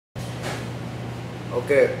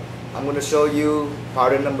Okay, I'm going to show you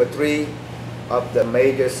pattern number 3 of the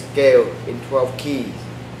major scale in 12 keys.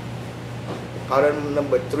 Pattern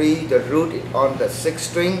number 3, the root is on the 6th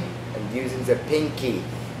string and using the pink key.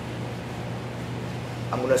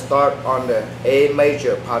 I'm going to start on the A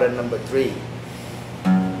major, pattern number 3.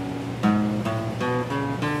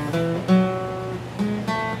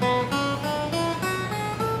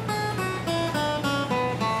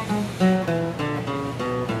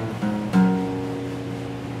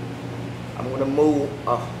 I'm going to move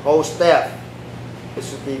a whole step. This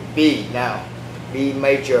should be B now. B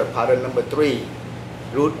major, pattern number 3.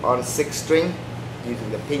 Root on 6th string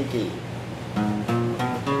using the pink key.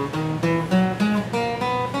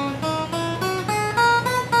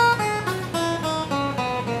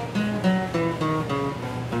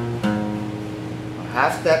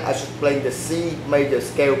 Half step, I should play the C major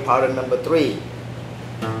scale, pattern number 3.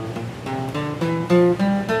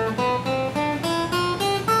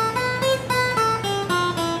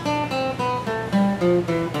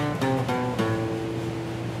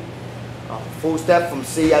 Full step from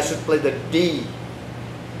C, I should play the D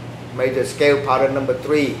major scale, pattern number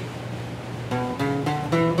 3.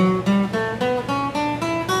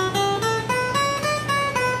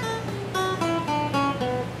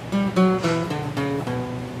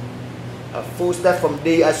 A full step from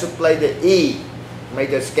D, I should play the E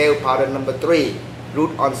major scale, pattern number 3.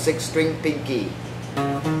 Root on 6th string, pink key.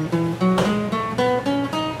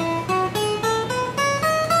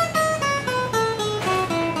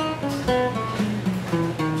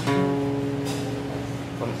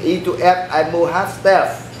 E to F, I move half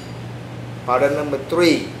step, pattern number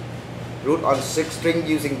 3, root on 6th string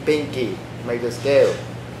using pink key, major scale.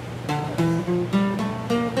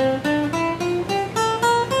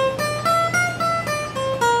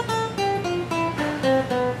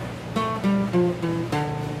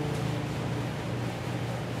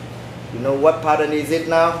 You know what pattern is it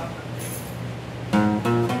now?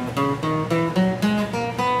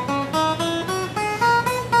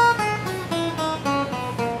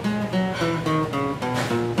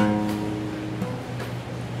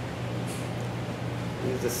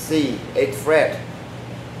 The C, 8th fret.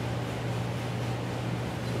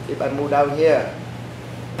 If I move down here,